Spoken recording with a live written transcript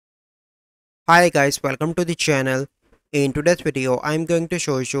Hi guys, welcome to the channel. In today's video, I'm going to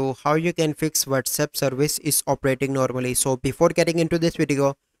show you how you can fix WhatsApp service is operating normally. So before getting into this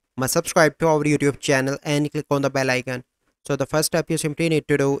video, must subscribe to our YouTube channel and click on the bell icon. So the first step you simply need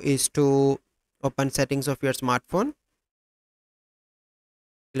to do is to open settings of your smartphone.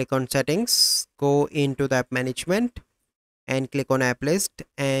 Click on settings, go into the app management and click on app list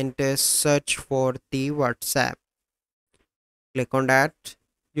and search for the WhatsApp. Click on that.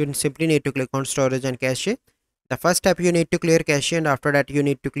 You simply need to click on storage and cache. The first step you need to clear cache, and after that you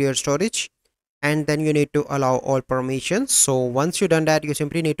need to clear storage, and then you need to allow all permissions. So once you done that, you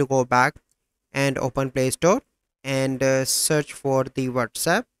simply need to go back and open Play Store and search for the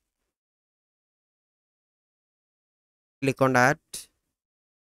WhatsApp. Click on that,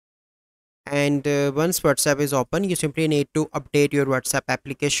 and once WhatsApp is open, you simply need to update your WhatsApp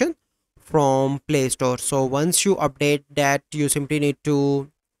application from Play Store. So once you update that, you simply need to,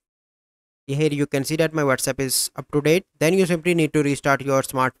 here you can see that my WhatsApp is up to date. Then you simply need to restart your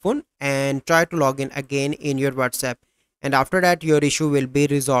smartphone and try to log in again in your WhatsApp, and after that your issue will be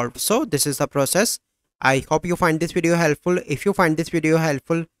resolved. So this is the process. I hope you find this video helpful. If you find this video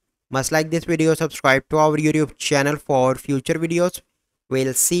helpful, must like this video, subscribe to our YouTube channel for future videos.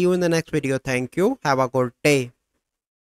 We'll see you in the next video. Thank you, have a good day.